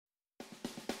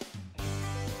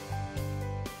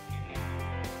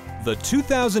The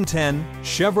 2010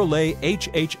 Chevrolet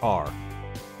HHR.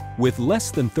 With less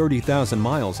than 30,000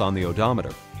 miles on the odometer,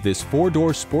 this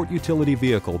four-door sport utility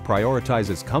vehicle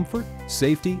prioritizes comfort,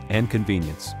 safety, and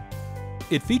convenience.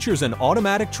 It features an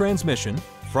automatic transmission,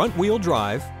 front-wheel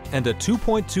drive, and a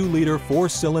 2.2-liter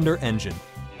four-cylinder engine.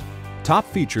 Top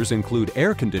features include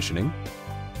air conditioning,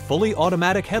 fully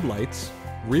automatic headlights,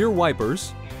 rear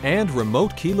wipers, and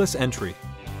remote keyless entry.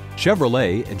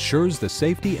 Chevrolet ensures the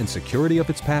safety and security of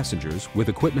its passengers with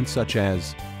equipment such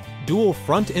as dual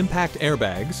front impact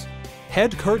airbags,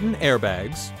 head curtain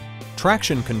airbags,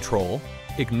 traction control,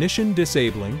 ignition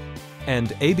disabling,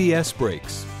 and ABS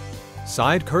brakes.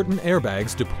 Side curtain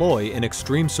airbags deploy in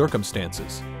extreme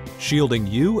circumstances, shielding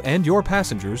you and your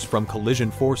passengers from collision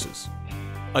forces.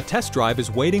 A test drive is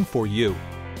waiting for you.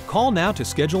 Call now to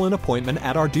schedule an appointment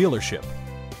at our dealership.